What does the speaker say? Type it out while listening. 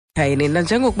Nina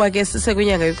njengokuba ke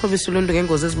sisekwinyanga yokuxhobisa uluntu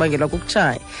ngengozi ezibangelwa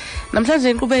kukutshaya. Namhlanje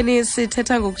enkqubeni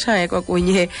sithetha ngokutshaya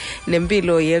kwakunye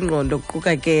nempilo yengqondo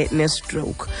kuquka ke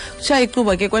ne-stroke. Ukutshaya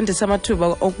icuba ke kwandisa amathuba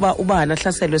okuba ubani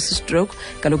ahlaselwe si-stroke.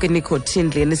 Kaloku inicotine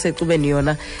lena isecubeni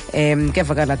yona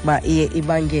kuyavakala ukuba iye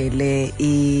ibangele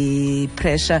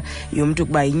i-pressure yomuntu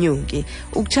ukuba inyuke.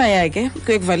 Ukutshaya ke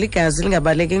kuye kuvala igazi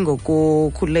lingabaleki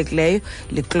ngokukhululekileyo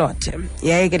liklote.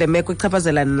 Yaye ke le meko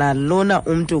ichaphazela nalona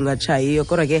umntu ungatshayiyo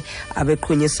kodwa ke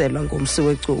abeqhunyiselwa ngomsi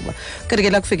wecuba. Kanti ke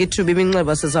la kufika ithuba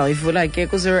iminxeba sizawuyivula ke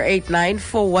ku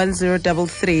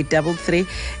 0894103333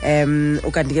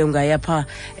 ukanti ke ungaya pha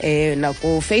na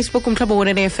ku Facebook umhlobo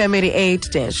wona FM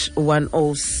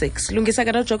 88-106. Lungisa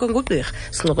kana joko ngugqirha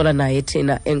sincokola naye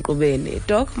thina enkqubeni.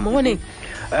 Doc, morning.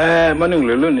 Morning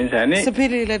Lulu, ninjani?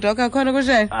 Siphilile doc, akhona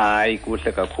kunjani? Hayi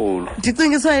kuhle kakhulu.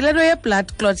 Ndicingiswa yile nto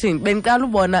ye-blood clotting bendiqala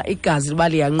ubona igazi liba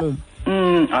liyanquma.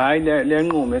 Hayi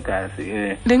liyanquma igazi.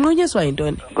 Linqunyiswa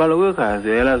yintoni? Kaloku igazi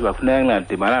elazi bafuneka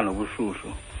lingadibana nobushushu.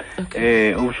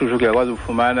 Ubushushu kuyakwazi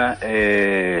ukufumana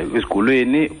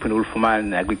esigulweni uphinde ulifumane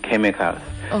nakwi-chemicals.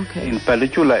 Okay. In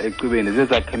particular ecubeni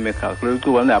zeza chemicals. Kulo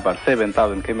cuba ne about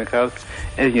 7,000 chemicals.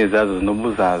 Ezinye zazo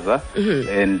zinobuzaza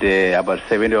and about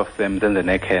 70 of them zenze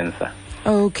ne-cancer.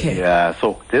 Okay. Yeah,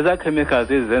 so zeza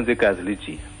chemicals ezenza igazi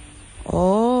lijike.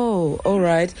 Oh, all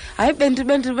right. Hayi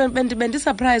bendi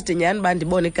surprised nyani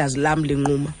bandibona igazi lam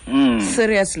linquma.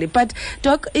 Seriously, but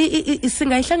doc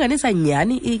singayihlanganisa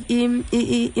nyani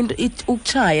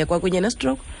ukutshaya kwakunye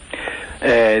ne-stroke?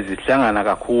 Zihlangana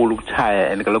kakhulu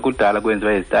ukutshaya and kaloku kudala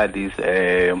kwenziwa i-studies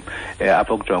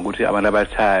apho kujonga ukuthi abantu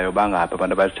abatshayayo bangaphi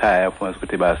abantu abatshayayo ufumanisa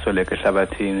ukuthi basweleka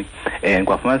ehlabathini and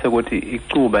kwafumanisa ukuthi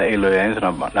icuba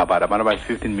eloyaniswa nabantu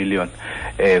abayi-15 million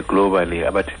globally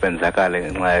abathi benzakale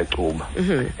ngenxa yecuba.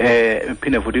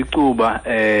 Phinde futhi icuba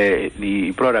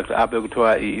i-product apho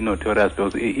ekuthiwa i-notorious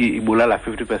because ibulala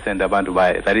 50% abantu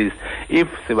bayo, that is if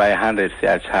sibayi-100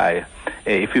 siyatshaya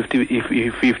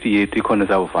i-50 yethu ikhona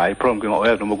izawuvayo problem ke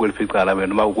uyazi noma kwelificala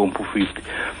noma ukompu 50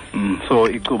 so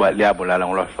icuba liyabulala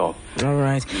ngolo hlobo. All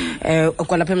right.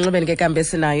 Kwalapha emnxebeni ke kambe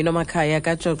sinayo nomakhaya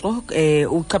kaJoxo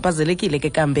uchaphazelekile ke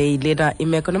kambe lena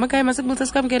imeko nomakhaya masikubulisa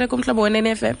sikamkele kumhlobo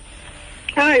we-NFM.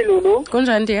 Hi Lulu.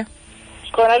 Kunjani dear?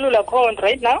 Khona Lula khona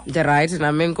right now? The right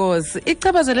nami enkosi.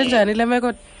 Ichaphazele njani le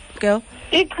meko girl?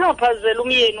 Ichaphazela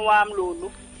umyeni wami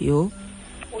Lulu. Yo.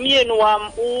 Umyeni wami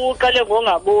uqale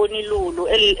ngongaboni Lulu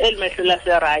elimehlo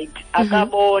lase-right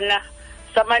akabona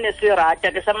samane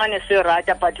sirata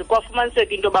but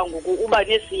kwafumaniseka into bangoku uba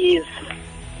nesiyezi.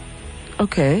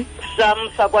 Okay.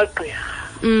 Samsa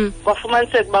kwagqirha.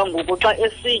 Kwafumaniseka uba ngoku xa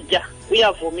esitya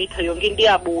uyavomitha yonke into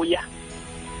iyabuya.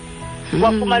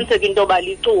 Kwafumaniseka into yoba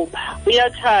licuba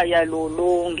uyatshaya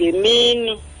Lulu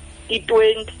ngemini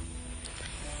i-20.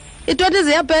 I-20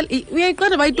 ziyaphela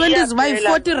uyayiqonda ba i-20 ziba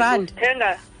yi-40 rand.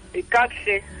 Thenga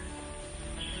ikakuhle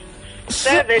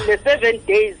 7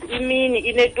 days imini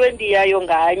ine-20 yayo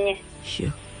nganye.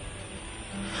 Sure.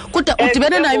 Kuda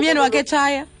udibene naye umyeni wakhe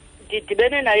etshaya?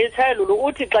 Ndidibene naye etshaya Lulu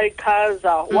uthi xa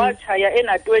ichaza watshaya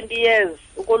ena-20 years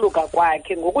ukoluka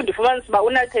kwakhe ngoku ndifumanisa uba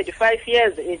una-35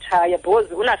 years etshaya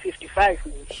because una-55.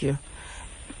 Sure.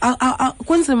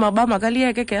 Kunzima ba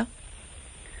makaliyeke ke?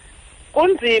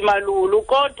 Kunzima Lulu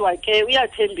kodwa ke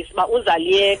uyathembisa uba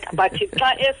uzaliyeka but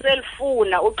xa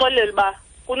eselifuna uxolela uba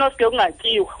kunoske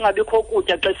kungatyiwa kungabikho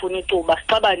kutya xa efuna icuba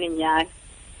sixabane nyani.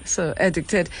 So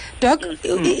addicted. Doc,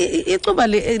 icuba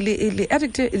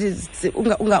li-addicted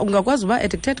ungakwazi uba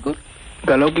addicted kulo?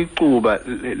 Kaloku icuba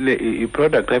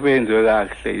i-product apho yenziwe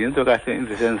kahle yenziwe kahle in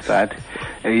the sense that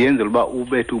yenzela uba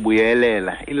ubethe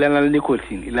ubuyelela ilana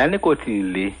nicotine ila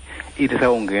nicotine le ithi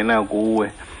sawungena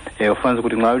kuwe ufanele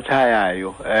ukuthi nxa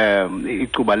utshayayo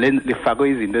icuba lifakwe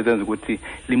izinto ezenza ukuthi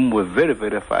limove very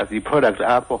very fast i-product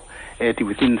apho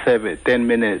within 10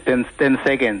 minutes 10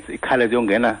 seconds ikhala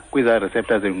ziyongena kwiza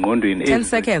receptors engqondweni 10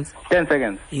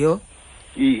 seconds yo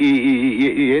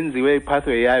yenziwe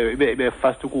ipathway yayo ibe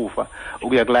fast ukufa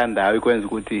ukuya kulandayo ikwenza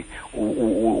ukuthi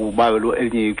ubawe lo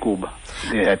elinye icuba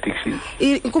addiction.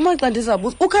 Kumaxa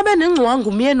ndizabuza ukhabe nengcwangu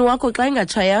umyeni wakho xa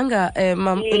ingatshayanga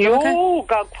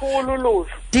kakhulu Lulu.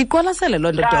 Ndiqwalasele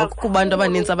loo nto doc kubantu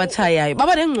abaninzi abatshayayo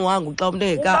baba nengcwangu xa umntu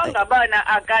ngabana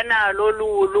akanalo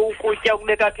Lulu ukutya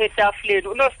ukubeka apha etafuleni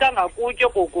unosikanga kutya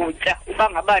kokutya uba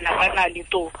ngabana akanalo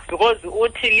icuba because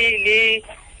uthi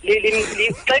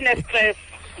xene stress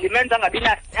limenza angabi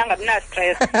na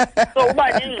stress so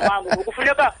uba nengcwangu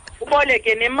kufuneka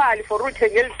uboleke nemali for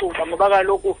uthenga elicuba ngoba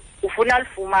kaloku ufuna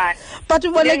alifumana. But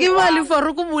uboleke imali for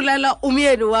ukubulala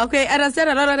umyeni wakho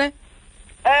understand lona ne?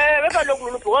 Kaloku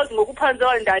Lulu because ngokuphansi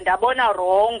ndabona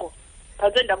rongo.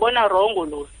 Phantse ndabona rongo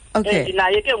Lulu. Okay.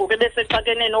 Ndinaye ke ngoku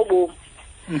ebesexakene nobomi.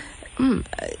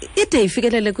 ide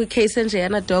ifikelele kwicase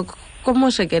enjeyana doc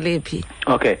komoshekele phi?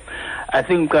 Okay, I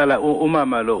think qala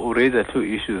umama lo uraise two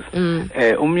issues.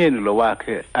 Umyeni lo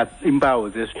wakhe impawu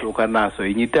ze-stroke anaso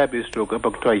inye itype ye-stroke apha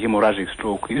kuthiwa hemorrhagic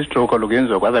stroke. I-stroke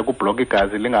lokwenziwa kwaza kubhlokha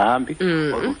igazi lingahambi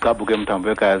or uqabuke umthambo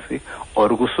wegazi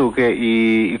or kusuke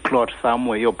i-clot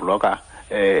somewhere yobhlokha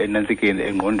nansikeni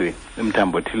engqondweni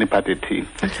imthambo ethile iphathi ethile.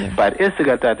 But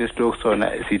esikatata i-stroke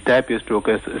sona siyitype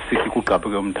ye-stroke esithi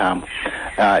kuqabuke umthambo.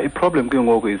 I-problem ke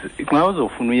ngoku is xa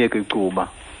uzofuna uyeka icuba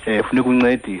funeka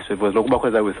uncediswe because lokuba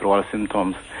kweza withdrawal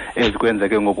symptoms ezikwenza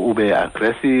ke ngoku ube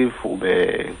aggressive,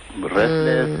 ube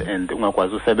restless and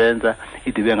ungakwazi usebenza,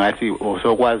 idibe ngathi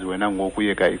usokwazi wena ngoku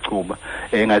uyeka icuba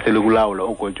engathi lokulawula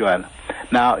okotshwala.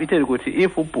 Now ithe ukuthi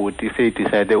if ubhuti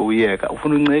seyidecide uyeka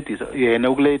ufuna uncediswa yena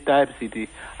ukule type sithi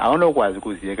awunokwazi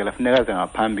ukuziyekela, funeka aze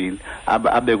ngaphambili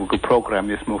abeke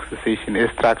kwi-program ye-smoke cessation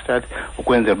e-structured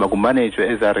ukwenzela uba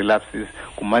kumanejwe eza relapses,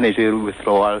 kumanejwe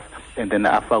i-withdrawals and then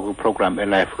afakwe program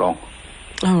lifelong.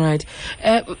 All right.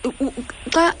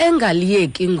 Xa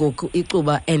engaliyeki ngoku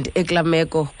icuba and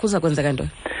eklameko kuza kwenzeka ntoni?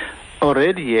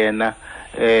 Already yena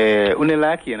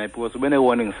unelaki yena because ubene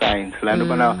warning signs lanto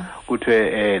bana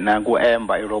kuthiwe nanku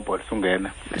emba i-robot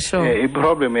sungena. Sure.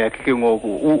 I-problem yakhe ke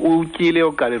ngoku utyile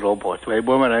yokuqala i-robot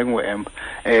wayibona nangu emba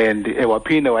and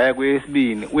waphinda waya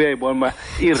kweyesibini uyayibona uba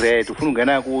i-red ufuna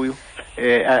ungena kuyo.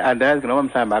 Andazi noma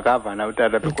mhlawumbe akavana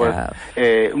utata because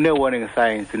une-warning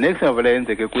signs. The next thing vele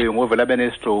yenzeke kuyo ngovela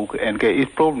bene-stroke and ke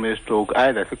i-problem ye-stroke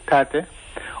either sikuthathe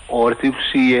or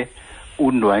sikushiye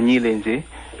undwanyile nje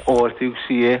or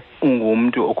sikushiye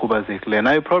ungumntu okhubazekileyo.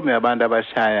 Nayo iproblem yabantu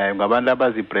abashayayo ngabantu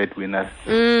abazi-breadwinners.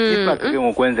 Ifake ke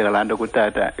ngokwenzeka laa nto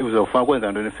kutata uzofuna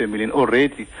kwenza ntoni efamilini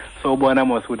already so ubona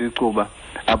mos ukuthi icuba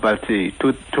about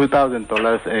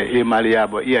 $2,000 imali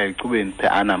yabo iya ecubeni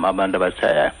per annum abantu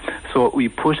abashayayo. So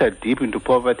uyipusha deep into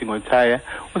poverty ngotshaya,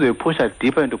 uzoyipusha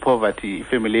deeper into poverty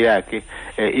ifamily yakhe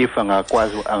if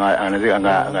angakwazi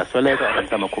angasweleka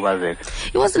abantu amakhubazeka.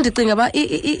 Iwasn't ndicinga ba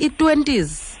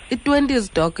i-20s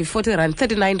doc i-40 rand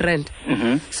 39 rand.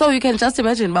 So you can just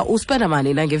imagine ba uspenda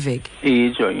mani nangeveki.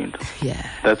 Itsho into. Yeah.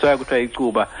 That's why kuthiwa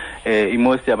icuba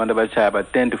most yabantu abashaya aba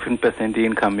 10 to 15%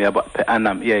 income yabo per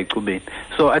annum iya ecubeni.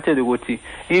 So athele ukuthi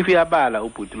if iyabala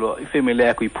ubhuti lo ifamily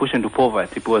yakho ipush into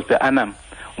poverty because per annum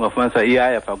ungafumanisa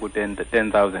iyaya pha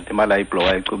ku-10,000 imali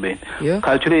ayiblowa ecubeni.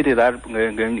 Calculate that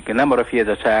nge-number of years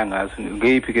ashaya ngazo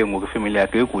ngeyiphi ke ngoku ifamily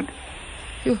yakhe ekude.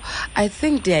 I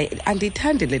think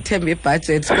andithandi le term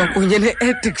ye-budget kwakunye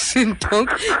ne-addiction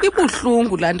talk.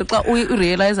 Ibuhlungu laa nto xa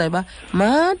urealize uba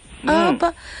man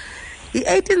apha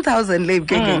i-18,000 le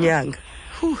ke ngenyanga.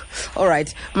 All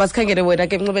right, masikhangele wena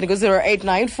ke mncubeni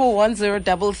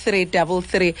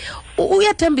ku-08941033333.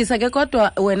 Uyathembisa ke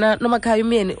kodwa wena nomakhaya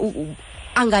umyeni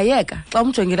angayeka xa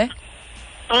umjongile?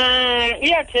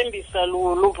 Iyathembisa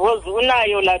luvozi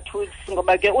unayo laa tools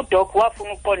ngoba ke udoc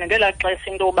wafuna ukuqonda ngelaa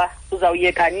xesha into yoba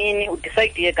uzawuyeka nini,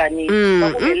 udecide uyeka nini.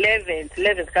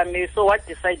 Kwakunge-11th kaMeyi, so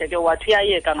wadecide ke wathi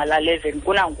uyayeka ngalaa 11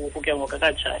 kunangoku ke ngoku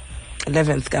akatshaya.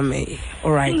 11th kaMeyi.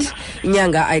 All right.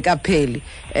 Inyanga ayikapheli.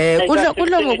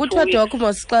 Kudlo ngokuthiwa doc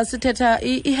mos xa sithetha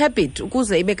i-habit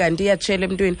ukuze ibe kanti iyatshela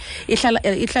emntwini ihlala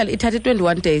ithatha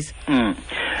 21 days.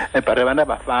 But abantu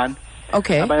abafana.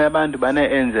 Okay. Abanye abantu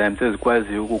bane-enzymes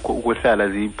ezikwaziyo ukuhlala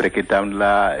ziyi-break it down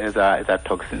la eza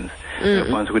toxins.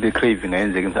 Once ukuthi i-craving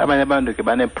ayenzeki. Abanye abantu ke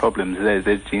bane-problems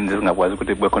ze-genes ezingakwazi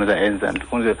ukuthi kube khona eza-enzymes.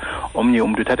 Kuze omnye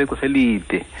umuntu uthatha ixesha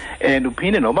elide and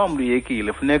uphinde noba umuntu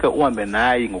uyekile funeka uhambe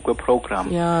naye ngokwe-program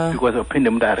because uphinde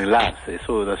umuntu arelapse.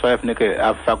 So that's why funeka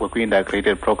afakwe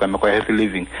kwi-integrated program kwa-healthy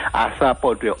living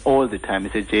asupportwe all the time.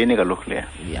 It's a journey kaloku leyo.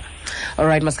 Yeah. All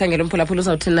right, masikhangele umphulaphula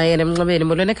uzawuthini naye emnxebeni.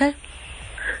 Molweni ekhaya?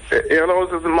 Yena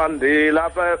usisimandi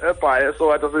lapha ebhaye so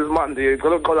wathi usisimandi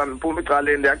ngicela uxola ndiphuma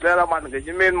icaleni ndiyacela mani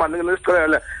ngenye imini mani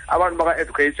nisicelele abantu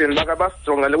baka-education baka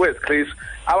basijongele kwezi-case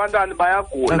abantwana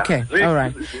bayagula. Okay, all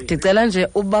right. Ndicela nje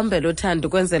ubambele uthando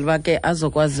ukwenzela uba ke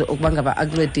azokwazi ukuba ngaba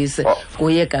akuncedise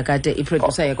kuye kakade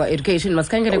iproducer yakwa-education.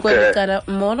 Masikhangele kweli cala.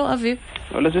 Molo aviv.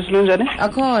 Ola sisilu njani?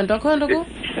 Akho nto ku?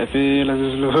 Yaphila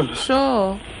sisilu.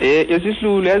 Sure.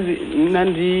 Yesisilu yazi mina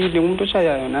ndingumuntu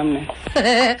oshayayo nami ne.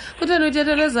 Kutheni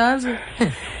uthethele ezantsi?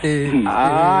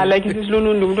 Like sisilu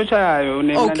ndingumuntu oshayayo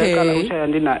ne mina ndaqala ushaya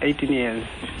ndina 18 years.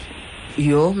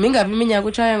 Yo, mingapi iminyaka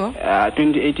utshaya ngo?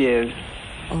 28 years.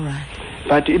 All right.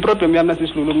 But iproblem yami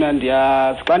nasisilu mina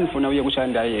ndiyazi xa ndifuna uye kushaya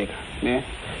ndiyayeka ne.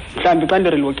 Mhlawumbi xa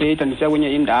ndirelocate ndisiya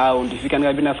kwenye indawo ndifika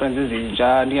ndingabi na-friends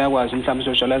ezintsha ndingakwazi mhlawumbi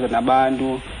socialize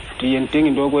nabantu ndiye ndidinga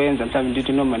into yokwenza mhlawumbi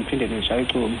ndithi noma ndiphinde ndishaye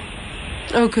icuba.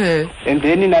 Okay. And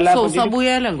then nalapho so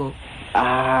usabuyela ngoku?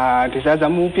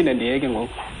 Ndisazama uphinde ndiyeke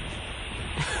ngoku.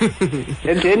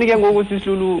 and then ke ngoku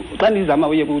sisilulu xa ndizama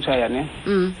uyeka ukutshaya ne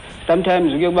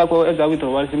sometimes uke kubakho eza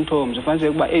withdrawal symptoms ufanele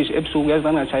ukuba ebusuku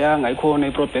yazangatshayanga ikhona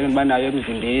iproblem banayo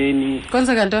emzimbeni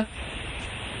kwenzeka nto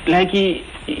like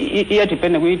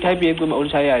iyadepende kwi-type yecuba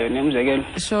olutshayayo ne umzekelo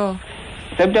sure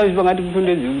sometimes bangathi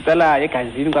kufunde ezikutsalayo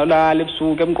egazini xa ulala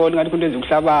ebusuku emqolo ngathi kufunde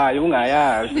ezikuhlabayo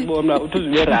ungayazi ubona uthi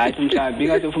uzube right mhlawumbi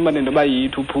ingathi ufumane noba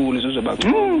yithi uphule uzoba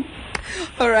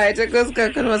alright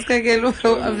akasikakho masikakelo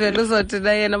avele uzothi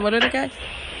na yena malonekayo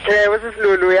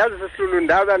wesisilulu yazi sesisilulu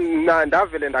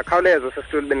ndavele ndakhawuleza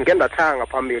sesisilulu bendike ndathanga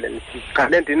ngaphambili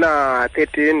ndiqale ndina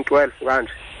 13 12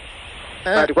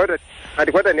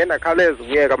 kanje kodwa ndiye ndakhawuleza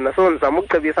ukuyeka mna so ndizama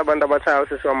ukucebisa abantu abatshayo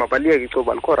sesiwa mabaliyeke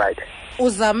icuba likho right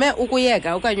uzame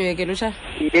ukuyeka okanye uyekele utsha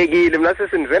yekile mna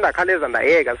ndive ndakhawuleza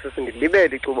ndayeka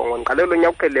ndilibele icuba ngondiqalelo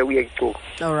lonyaka kuphele uyeka icuba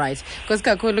alright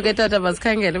kwesikakhulu ke tata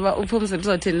masikhangele uba uphumzile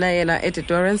uzothini na yena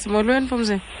edidorance molweni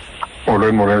phumzile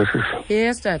molweni sisi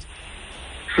yes tata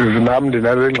sisi nam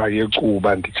ndinale ngxaki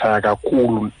yecuba nditshaya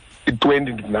kakhulu i-20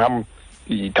 ndinam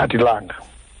ithatha ilanga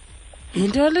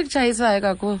yinto likutshayisayo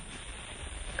kakhulu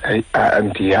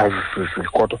andiyazi sisi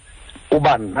kodwa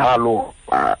uba nalo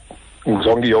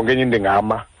yonke enye into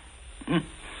engama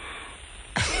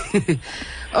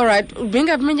alright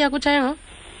ubingaphi iminyaka utshaya ngo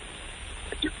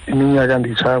iminyaka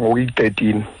nditshaya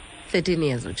ngokuyi-13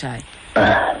 years utshaya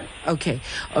okay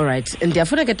alright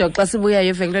ndiyafuna ke dok xa sibuyayo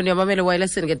evenkileni uyamamele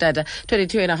wayelesini ke tata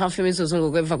 22.5 imizuzu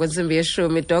ngokwemva kwensimbi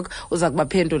yeshumi dok uza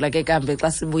kubaphendula ke kambe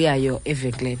xa sibuyayo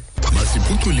evenkileni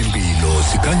masiphucule impilo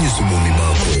sikhanyise ubomi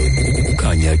bakho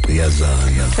kukhanya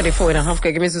gqiyazana 24.5 ke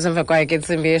imizuzu emva kwayo ke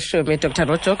intsimbi yeshumi dr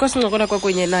rojoko sincokola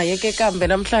kwakunye naye ke kambe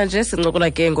namhlanje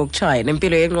sincokola ke ngokutshaya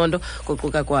nempilo yengqondo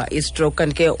kuquka kwa istroke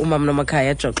kanti ke umama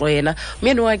nomakhaya joxo yena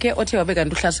umyeni wakhe othe wabe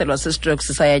kanti uhlaselwa sistroke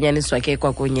sisayanyaniswa ke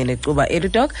kwakunye necuba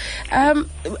elidok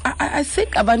I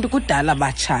think abantu kudala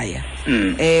batshaya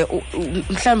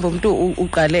mhlawumbe umuntu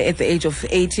uqale at the age of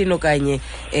 18 okanye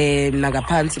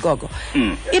nangaphansi koko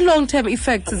i-long term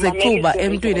effects zecuba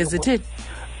emntwini zithini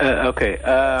okay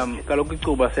kaloku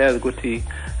icuba siyazi ukuthi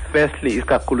firstly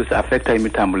isikakhulu si-affecta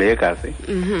imithambo yegazi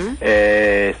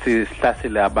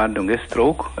sihlasele abantu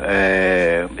nge-stroke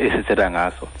esithetha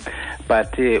ngaso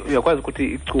but uyakwazi ukuthi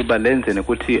icuba lenzeni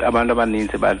ukuthi abantu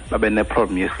abaninzi babe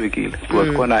ne-problem yeswekile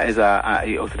because khona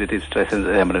i-oxidative stress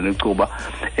ehambelana necuba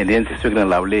and yenza iswekile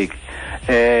ngilawuleki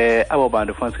abo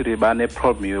bantu fumanisa ukuthi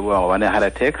bane-problem yokuba bane-heart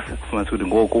attacks fumanisa ukuthi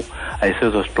ngoku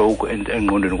ayisezo stroke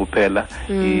engqondweni kuphela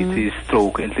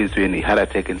i-stroke enhliziyweni i-heart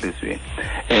attack enhliziyweni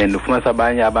and ufumanisa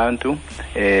abanye abantu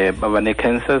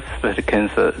babane-cancers especially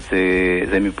cancer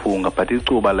zemiphunga but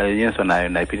icuba layenyenswa nayo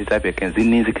nayiphi type ye-cancer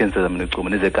zininzi i-cancer zamenecuba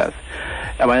nezegazi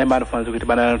abanye abantu fumanisa ukuthi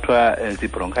banathiwa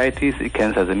zii-bronchitis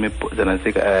i-cancer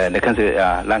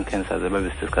ne-cancer lung cancer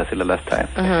zebabesidiskasile last time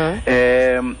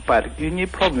but inye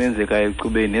i-problem yenzekayo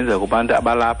ecubeni yenzeka kubantu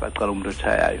abalapha ecala umuntu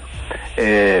otshayayo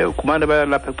kubantu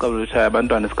abalapha ecala umuntu otshayayo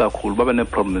abantwana isikakhulu baba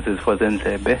nee-problems ezifo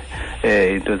zendlebe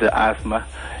into ze-asthma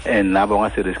and nabo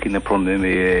bangaseriskini ne-problem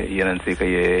yenantsika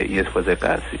yezifo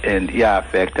zegazi and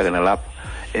iya-affecta ke nalapho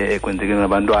kwenzekeni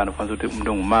nabantwana ufanele ukuthi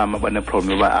umuntu ongumama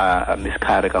bane-problem yoba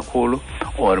amiskhare kakhulu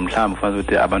or mhlawumbe ufanele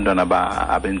ukuthi abantwana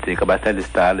abenzeka bahlala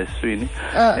isidala esiswini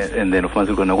and then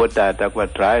ufanele ukuthi nokotata kuba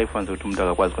dry ufanele ukuthi umuntu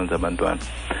akakwazi kwenza abantwana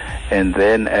and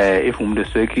then if umuntu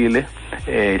eswekile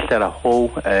ihlala whole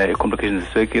i-complications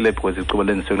ziswekile because icuba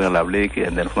lenziswekile ngalawuleki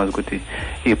and then ufanele ukuthi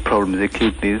ii-problems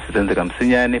ze-kidneys zenzeka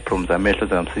msinyane ii-problems zamehlo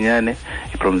zenzeka msinyane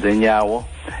ii-problems zenyawo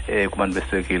kubantu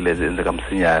beswekile zenzeka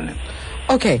msinyane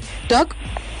okay doc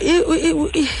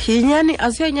yinyani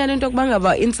asiyenyani into yokuba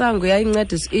ngaba intsangu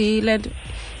yayincedisa ilento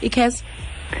ikhesi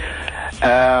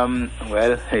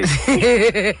well hey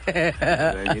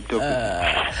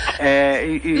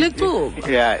licuba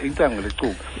yeah intsangu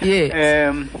licuba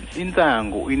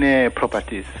intsangu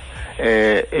ine-properties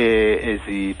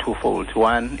ezi-twofold.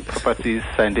 One, properties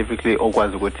scientifically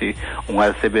okwazi ukuthi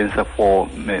ungazisebenzisa for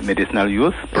medicinal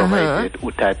use provided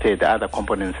uthathe the other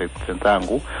components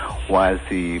zentsangu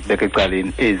wazibeka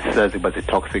ecaleni ezisazi kuba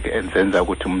zi-toxic and zenza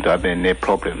ukuthi umuntu abe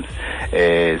ne-problems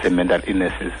ze-mental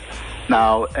illnesses.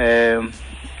 Now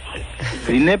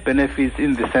zine-benefits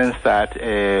in the sense that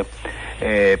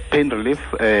pain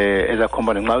relief as a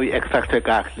component nxa uyi-extracte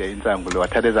kahle intsangu le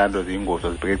wathatha ezanto ziyingozi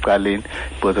wazibeka ecaleni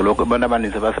because lokho abantu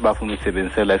abaninzi basebafuna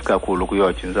ukuyisebenzisela isikakhulu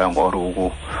kuyotsha intsangu or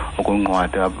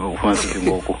ukunqwada ufuna ukuthi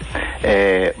ngoku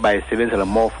bayisebenzela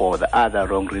more for the other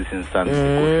wrong reasons than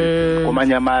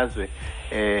kumanye amazwe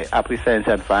apho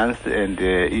i-science advanced and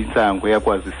intsangu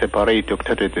iyakwazi separate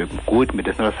kuthathwe the good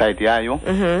medicinal side yayo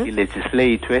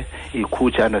ilegislate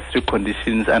ikhutsha under strict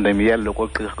conditions under imiyalelo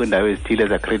kogqirha kwiindawo ezithile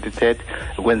ezaccredited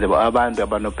ukwenzela abantu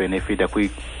abanobenefita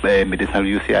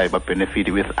kwi-medicinal UCI babenefit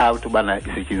without ubana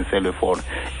isetyenziselwe for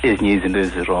ezinye izinto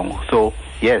ezirongo. So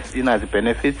yes, inazi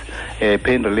benefits,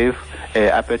 pain relief,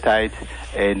 appetite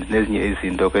and nezinye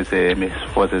izinto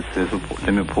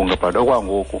kwezemiphunga but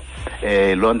okwangoku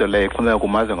loo nto leyo kufuneka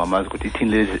kumazwe ngamazwe ukuthi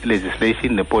ithini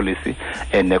legislation ne-policy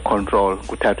and ne-control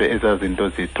kuthathwe ezaa zinto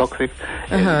zi-toxic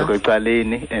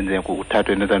ecaleni and then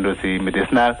kuthathwe nezaa nto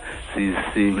zi-medicinal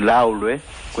zilawulwe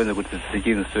kwenza ukuthi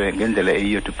zisetyenziswe ngendlela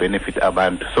eyiyo to benefit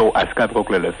abantu. So asikabi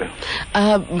kwakule level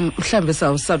mhlambe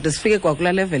sawude sifike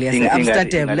kwakula level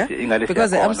yase-Amsterdam ne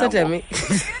because Amsterdam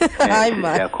hayi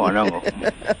ma yakhona ngoku.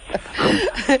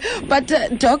 But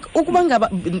Doc, ukuba ngaba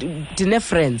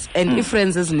ndine-friends and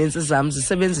i-friends ezininzi zam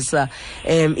zisebenzisa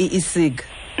i-cig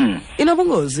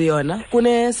inobungozi yona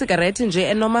kune-cigarette nje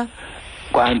enoma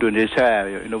kwanto nje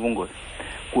etshayayo inobungozi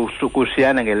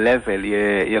kushiyana nge-level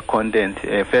ye-content.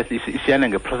 First ishiyana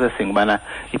nge-processing ubana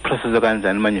iprocesswe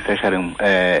kanjani i-manufacturing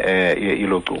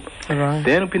yelo cuba.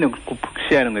 Then uphinde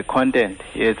kushiyana nge-content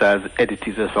yezazi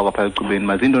additives ezifakwa phaya ecubeni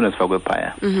mazintoni ezifakwe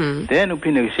phaya. Then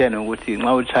uphinde kushiyana ukuthi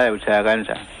nxa utshaya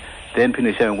kanjani. Then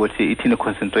uphinde kushiyana ukuthi ithini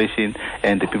concentration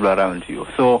and the people around you.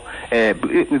 So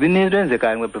within into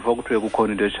enzekayo before kuthiwe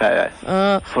kukhona into etshayayo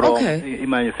from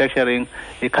i-manufacturing,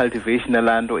 i-cultivation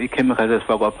yalanto, i-chemicals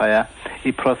ezifakwa phaya,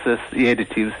 i-process,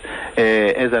 i-additives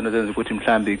ezanto zenza ukuthi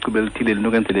mhlawumbi icuba elithile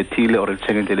linokenzela ethile or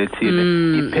litshekenzela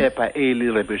ethile, iphepha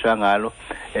elirepishwa ngalo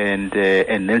and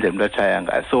nendlela umuntu atshaya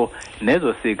ngayo. So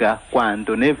nezo sika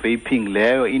kwanto ne-vaping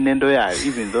leyo inento yayo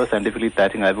even though scientifically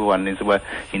that ingabe needs uba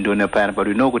intoni ephayana but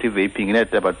we know ukuthi vaping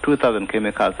inet about 2,000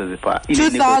 chemicals ezipha.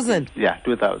 2,000? Yeah,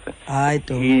 2,000. I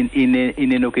don't. In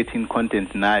nicotine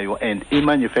content nayo and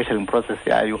i-manufacturing process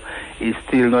yayo is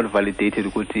still not validated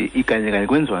ukuthi ikanye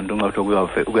kwenziwa nto nxa kuthiwa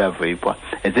kuyavapor.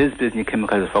 And there's ezinye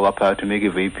chemicals ezifakwa phaya to make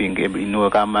i-vaping inuke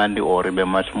kamandi or ibe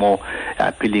much more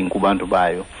appealing kubantu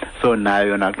bayo. So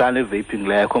nayo nakuqala i-vaping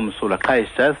leyo yakho msula qha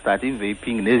it's just that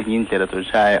i-vaping nezinye indlela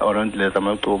zotshaya or indlela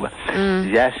zamacuba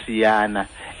ziyashiyana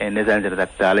nezaa ndlela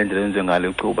zakudala indlela enziwe ngalo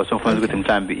icuba. So kufanele ukuthi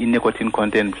mhlawumbi i-nicotine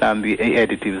content mhlawumbi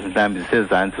i-additives mhlawumbi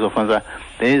zisezantsi. So kufanele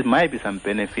there might be some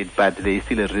benefit but there is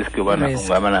still a risk yobana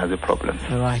ungaba nazo problems.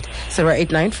 All right.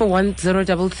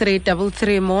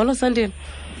 08941033333 molo Sandile.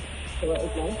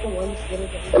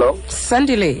 Hello.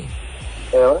 Sandile.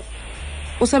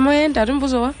 Usemoyeni ndati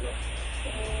umbuzo wa?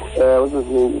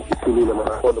 Usilile mama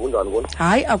kodwa kunjani bona?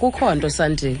 Hayi akukho nto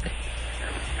Sandile.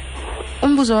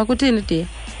 Umbuzo wakho uthini ndiye?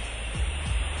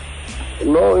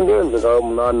 No, into enzeka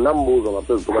mna nambuzo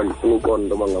ngaphezulu kuba ndifuna uqonda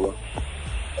into mangaba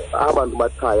abantu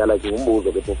bathaya like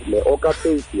ngumbuzo ke phofu le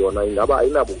okapate yona ingaba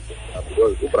ayinabo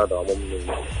because ubrother wami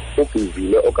omningi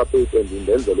ubhizile okapate and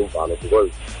indenzela uvalo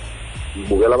because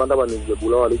ngibukela abantu abaningi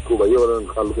bebulawa licuba yona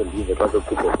ngihaluke ndive xa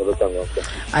sekuqhubeka sebetanga.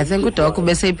 I think uDoc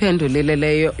bese iphendulile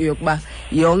leyo yokuba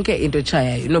yonke into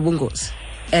echayayo inobungozi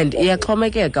and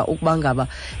iyaxhomekeka ukuba ngaba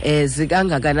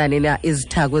zikangakanani na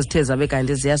izithako ezithe zabe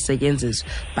kanti ziyasetyenziswa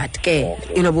but ke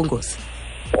inobungozi.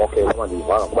 Okay, mama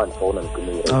ndivanga kuba ndifona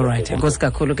ndiqinile. All right, inkosi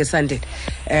kakhulu ke Sandile.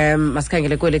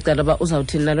 Masikhangele kweli cala uba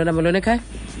uzawuthini nalo namalone ekhaya?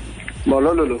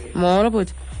 Mololo. Molo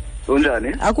bhuti.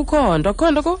 Unjani? Akukho nto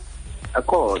ko?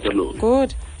 Akho lo.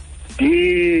 Good.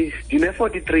 Ndine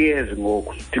 43 years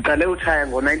ngoku. Ndiqale utshaya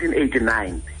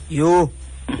ngo-1989. Yo.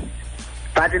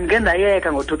 But ndike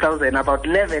ndayeka ngo-2000 about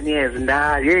 11 years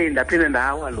ndaphinde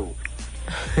ndawa lo.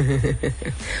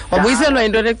 Wabuyiselwa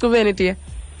into lecubeni tiya?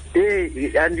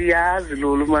 Andiyazi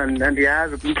lolu man,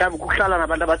 andiyazi. Mhlawumbe kuhlala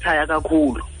nabantu abathaya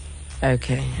kakhulu.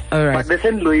 Okay, all right. But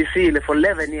besendiloyisile for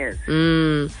 11 years.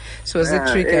 So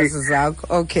zi-triggers zakho.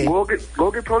 Okay.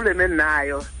 Ngoku iproblem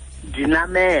endinayo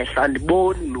ndinamehlo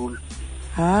andiboni lulu.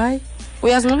 Hayi,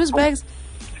 uyazinxiba izibheks?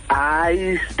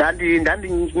 Hayi,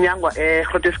 ndandinyangwa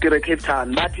eGrootescuur Cape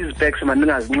Town bathi izibheks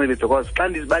mandingazinxibi because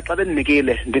xa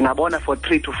bendinikile ndingabona for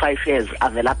 3 to 5 years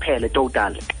avela phele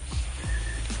total.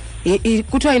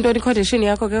 Kuthiwa intoni i-condition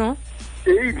yakho ke ngo?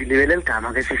 Ndilibele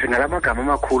ligama ke sisi ngalamagama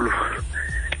amakhulu.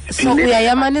 So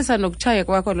uyayamanisa nokutshaya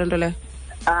kwakho loo nto leyo?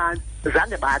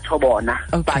 Zange batsho bona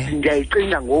but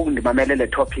ndiyayicinga ngoku ndimamele le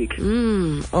topic.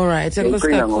 All right, enkosi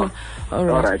kakhulu. All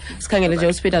right. Sikhangele nje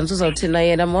uSpeedance uzawuthini na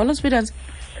yena. Molo Speedance.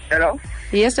 Hello.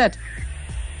 Yes dad.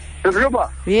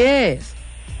 Luba. Yes.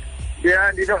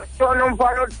 Yeah, ndizofuna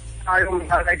umfana ayo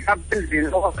mhlala ekhapezini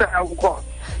okukho.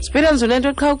 Speedance unento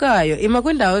eqhawukayo ima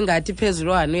kwindawo engathi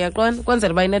phezulwana uyaqonda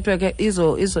kwenzela uba inetwork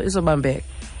izobambeka.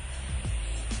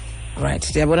 Right,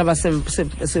 ndiyabona ba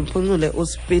semphunqule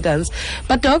uSpeedance.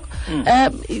 But doc,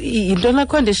 yintona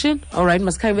condition? All right,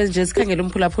 masikhange nje sikhangele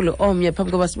umphulaphula omnye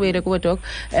phambi koba sibuyele kuwe doc.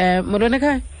 Molweni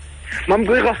ekhaya?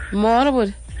 Mamgqirha. Molo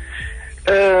budi.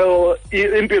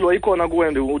 Impilo ikhona kuwe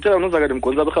uthela nozakade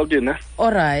mgonza eRhawutini ne?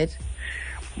 All right.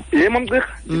 Ye mamgqirha,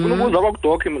 ngifuna ukubuza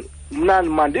kwakudoc mna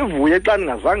mandivuye xa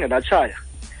ndingazange ndatshaya.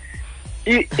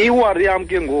 Iwari yam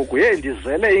ke ngoku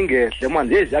ndizele ingehle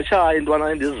manje ziyatshaya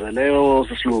intwana endizeleyo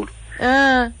sisilulu.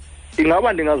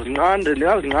 Ingaba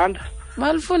ndingazinqanda.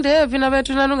 Malifunde phi na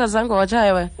bethu nani ungazange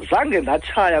watshaya wena? Zange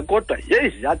ndatshaya kodwa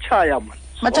ziyatshaya man.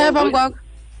 Batshaya phambi kwakho?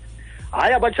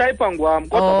 Hayi abatshayi phambi kwam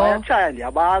kodwa bayatshaya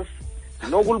ndiyabazi.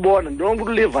 Ndinokulibona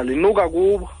ndinokuliva linuka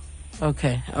kubo.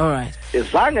 Okay, all right.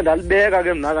 Zange ndalibeka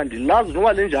ke mna ndilazi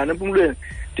noba linjani empumlweni.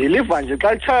 Ndiliva nje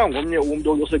xa litshaya ngomnye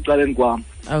umuntu osecaleni kwam.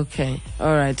 Okay,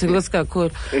 all right. Inkosi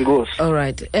kakhulu. Inkosi. All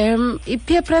right.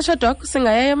 I-peer pressure doc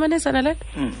singayayamanisa nale?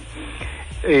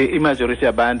 I-majority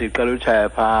yabantu iqala utshaya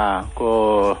phaa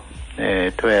ko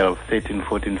 12, 13,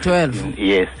 14, 15.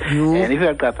 Yes. And if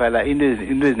uyaqaphela into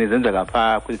ezininzi zenzeka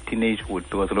phaa kwi-teenagehood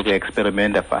because lokhu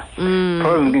experimenta phaa.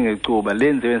 Problem ke ngecuba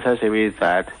lenziwe in such a way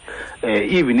that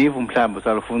even if mhlawumbe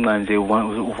usalufuna nje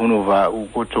ufuna uva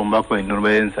ukujomba bakho yintoni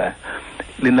bayenzayo,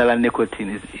 linala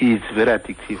nicotine is very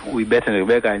addictive. Uyibetha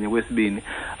ngekube kanye kwesibini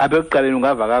apha ekuqaleni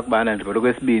ungava kakubana nje kodwa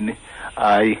kwesibini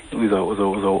hayi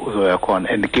uzoya khona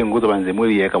and ke kuzoba nzima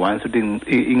uyiyeka once uthi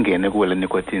ingene kuwe le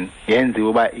nicotine yenziwe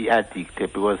uba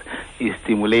i-addicted because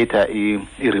i-stimulator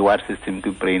i-reward system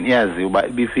kwi-brain iyaziwa uba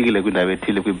ibifikile kwindawo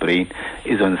ethile kwi-brain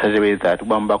izon such a way that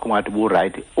ubami bakho ungathi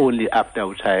bu-right only after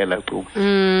utshayela cuba.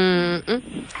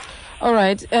 All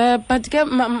right. But ke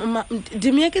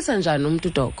ndimyekisa njani umuntu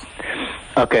doc?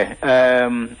 Okay.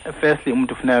 Firstly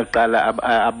umuntu ufuneka uqala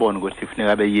abone ukuthi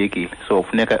ufuneka abeyekile. So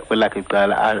ufuneka kwelakhe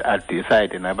iqala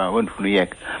a-decide naba wendifuna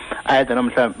uyeka. Either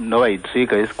nomhlawumbe noba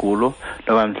yi-trigger isigulo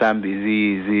noba mhlawumbe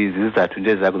izizathu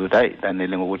nje zakho zokuthi hayi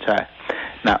ndanele ngokutshaya.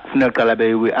 Na ufuneka uqala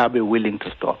abe willing to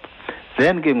stop.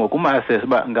 Then ke ngokuma-assess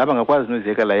uba ngaba ngakwazi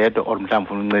noziyekela yedwa or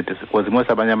mhlawumbe ufuna uncedisa because most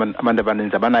abantu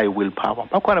abaninzi abanayo willpower.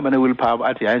 Bakhona abane-willpower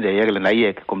athi hayi ndiyayekela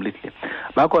ndayiyeka completely.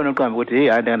 Bakhona uqambe ukuthi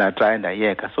hayi ndingatry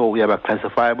ndayiyeka. So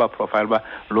uyaba-classify uba-profile uba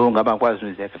lo ngaba ngakwazi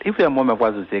noziyekela. If uyamoma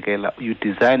ngakwazi uziyekela, you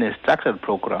design a structured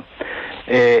program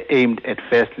aimed at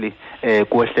firstly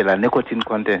kuwehlela nicotine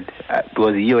content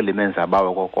because yiyo le menza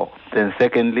abawe kokoko. Then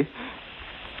secondly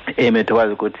aim at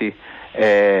wazi ukuthi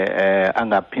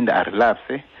angaphinda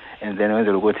arelapse and then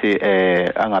wenzela ukuthi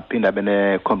angaphinda abe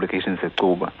ne-complications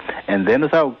zecuba. And then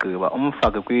usawugqiba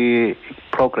umfake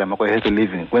kwi-program akwa-healthy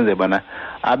living kwenzela bana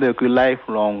abe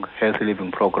kwi-lifelong healthy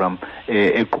living program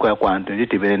equka kwanto nje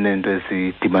idibene nento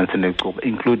ezidibanise necuba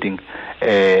including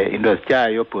into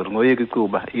ezityayo because ngoyeka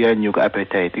icuba iyanyuka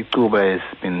appetite. Icuba has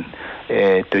been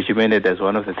documented as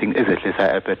one of the things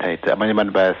ezehlisa appetite. Abanye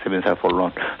abantu bayasebenzisa for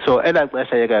long. So elaa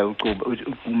xesha yekayo ucuba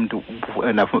umuntu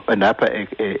napha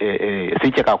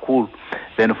sitya kakhulu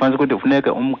then ufanele ukuthi ufuneke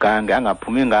umgange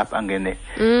angaphumi ngapha angene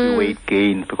weight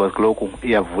gain because kaloku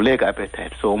iyavuleka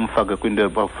appetite. So umfake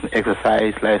kwinto of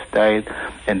exercise lifestyle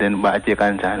and then batye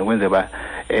kanjani kwenze ba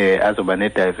azoba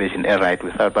ne-diversion e-right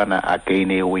without bana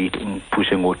again weight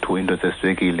umpushe ngo-2 into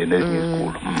zeswekile nezinye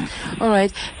izigulo. All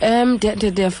right.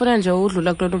 Ndiyafuna nje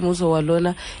udlula kulo mbuzo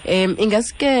walona.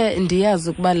 Ingaske ndiyazi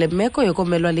ukuba le meko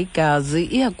yokomelwa ligazi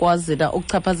iyakwazi na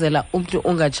ukuchaphazela umuntu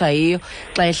ongatshayiyo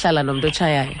xa ehlala nomuntu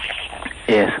otshayayo?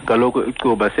 Yes, kaloku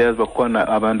icuba siyazi bakhona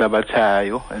abantu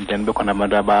abatshayayo and then bekhona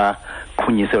abantu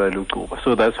abaqhunyiselwa lucuba.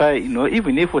 So that's why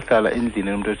even if uhlala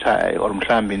endlini nomuntu otshayayo or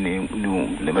mhlawumbi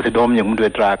masithi omnye ngumuntu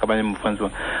wetraka abanye mfanisa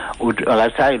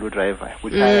akatshayi lo driver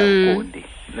utshaya ukondi.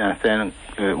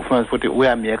 Ufuna futhi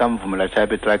uyamyeka mvumela atshaya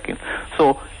betruckini.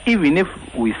 So even if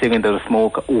uyi-secondary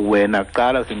smoker wena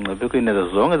qala usengciphekweni nazo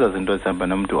zonke eza zinto ezihamba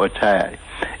nomuntu otshayayo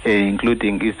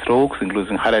including i-strokes,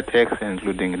 including heart attacks,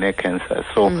 including ne-cancer.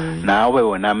 So nawe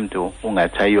wona mntu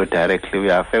ungatshayiyo directly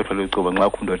uya-affectwa lucuba nxa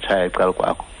umuntu otshaya ecala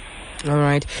kwakho. All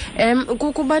right.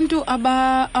 Kubantu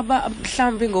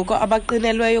mhlawumbi ngoko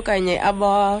abaqinelweyo kanye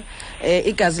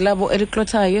igazi labo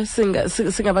eliklothayo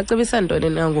singabacebisa ntoni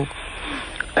nangoku?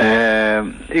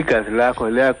 Igazi lakho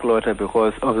liyaklotha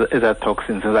because of eza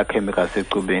toxins eza chemicals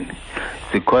ecubeni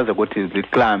zikhoza ukuthi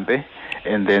ziklampe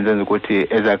and then zenza ukuthi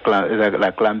eza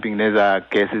clumping neza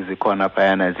gases zikhona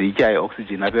phayana zitya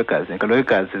i-oxygen apha egazini kaloku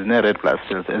igazi zine-red blood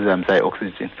cells ezihambisa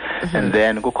i-oxygen and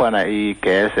then kukhona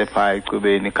i-gas ephaa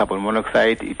ecubeni i-carbon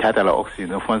monoxide ithatha la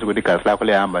oxygen ufumanisa ukuthi igazi lakho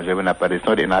lihamba nje wena but it's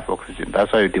not enough oxygen,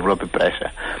 that's why you develop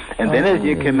pressure and then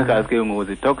ezinye chemicals ke ngoku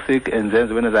zi-toxic and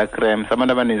zenza wena za-cramps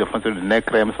abantu abaninzi ufumanisa ukuthi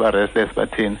ne-cramps ba-restless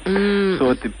bathini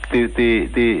so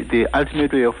the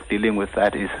ultimate way of dealing with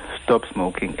that is stop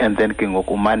smoking and then ke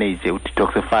ngoku manage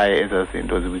udetoxify ezaa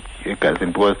zinto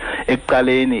egazini because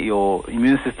ekuqaleni your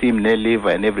immune system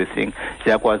ne-liver and everything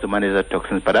ziyakwazi umanage the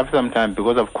toxins but after some time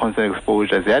because of constant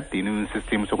exposure ziyadina immune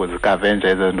system sokuzikavenja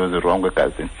ezaa zinto zirongo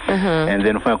egazini and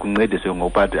then ufana kuncediswe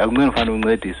ngoku but akunceni ufana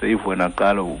uncediswe if wena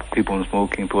qala keep on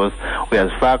smoking because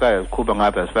uyazifaka uyazikhupha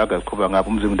ngapha uyazikhupha ngapha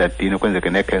umzimba udadini kwenzeke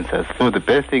ne-cancers. So the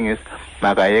best thing is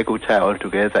makayeke utshaya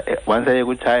altogether. Once ayeke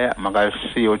utshaya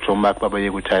makashiye ujomi bakhe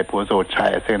babayeke utshaya because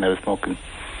utshaya secondary smoking.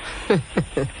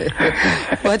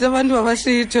 Wathi abantu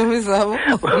babashiye ijomi zabo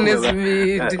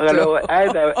nezimidi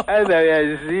either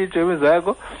uyazishiya ijomi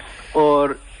zakho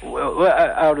or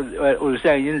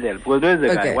ulishiya ngenye indlela because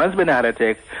wenzeka once bene-heart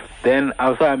attack then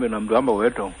awusahambi nomntu hamba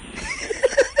wedwa.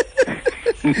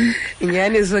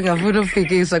 Inyani singafuna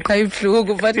ufikisa qha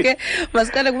ibuhlungu but ke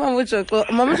masiqale kumama uJoxo.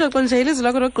 Mama uJoxo nje ilizwi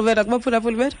lakho lokugqibela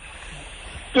kubaphulaphuli bethu.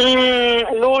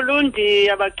 Lulu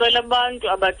ndiyabacela abantu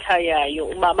abathayayo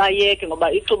uba bayeke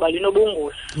ngoba icuba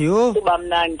linobungozi. Kuba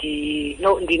mna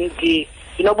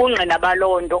ndinobungqina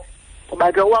baloo nto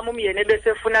kuba ke owam umyeni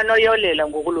ebesefuna noyolela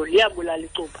ngoku lo liyabulala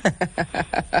icuba.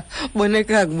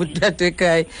 Boneka ngutata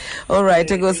ekhaya. All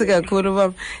right, enkosi kakhulu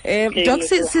mama. Doc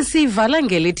sivala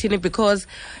ngelithini because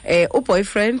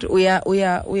uboyfriend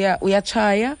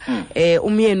uyachaya,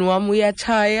 umyeni wami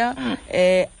uyachaya,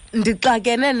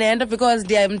 ndixakene nento because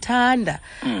ndiyamthanda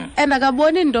and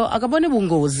akaboni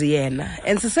bungozi yena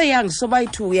and siseyang so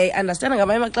bayi-2 uyayi-understand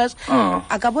ngamanye amaxesha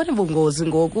akaboni bungozi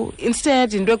ngoku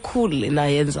instead into ekhulu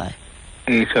nayenzayo.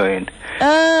 Itsho into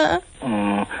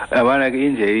yabona ke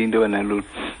inje into wena Lulu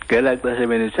ngela xesha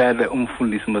benitshata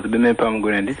umfundisi mase beme phambi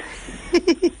kwena ndithi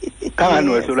kangani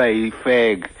wahlolwa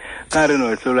yi-fag kangani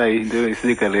wahlolwa into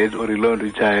i-cigarette or iloo nto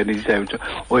itshaya nitshaya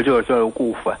otsho wahlolwa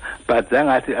ukufa but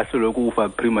zangathi ahlolwe ukufa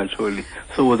prematurely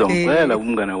so uzongixelela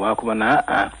umngane wakho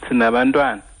ubana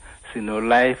sinabantwana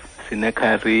sino-life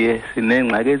sine-career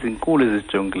sineengxaki ezinkulu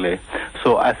ezijongileyo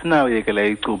so asinawuyekela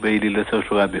icuba ililo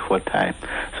soshuka before time.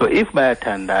 So if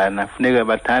bayathandana funeka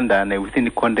bathandane within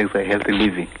the context of healthy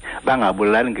living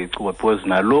bangabulali ngecuba because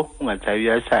nalo ungatshayi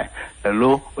uyatshaya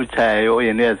nalo utshayayo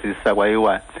oyena uyazisa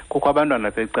kwayi-1 kukho abantwana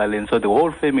apha ecaleni so the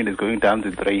whole family is going down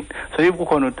the drain. So if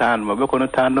kukhona uthando mabe khona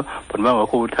uthando but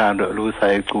bangakho uthando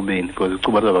lukusaya ecubeni because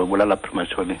icuba lizababulala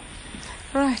prematurely.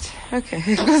 Right, okay.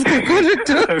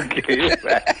 Okay,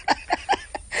 right.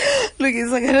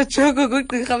 Lungisa kana joko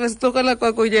kugqirha besixokola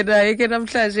kwakunye naye ke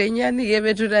namhlanje inyani ke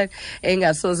bethu naye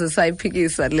engasoze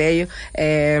sayiphikisa leyo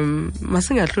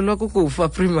masingahlulwa kukufa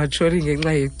prematurely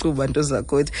ngenxa yecuba nto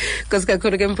zakuthi Nkosi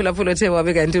kakhulu ke mphulaphula othe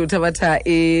wabe kanti uthabatha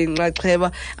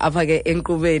inxaxheba apha ke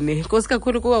enkqubeni. Nkosi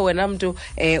kakhulu kuwe wena mntu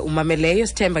umameleyo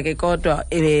sithemba ke kodwa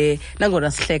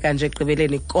nangona sihleka nje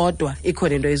egqibeleni kodwa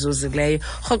ikhona into izuzileyo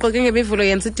rhoqo ke ngemivulo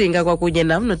yensidinga kwakunye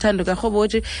nam nothando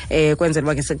karhoboji kwenzela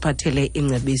uba ke sikuphathele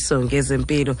Iingcebiso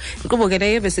ngezempilo. Inkqubo ke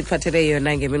leyo besikuphathele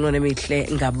yona ngeminqweno emihle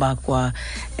ngabakwa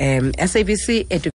SABC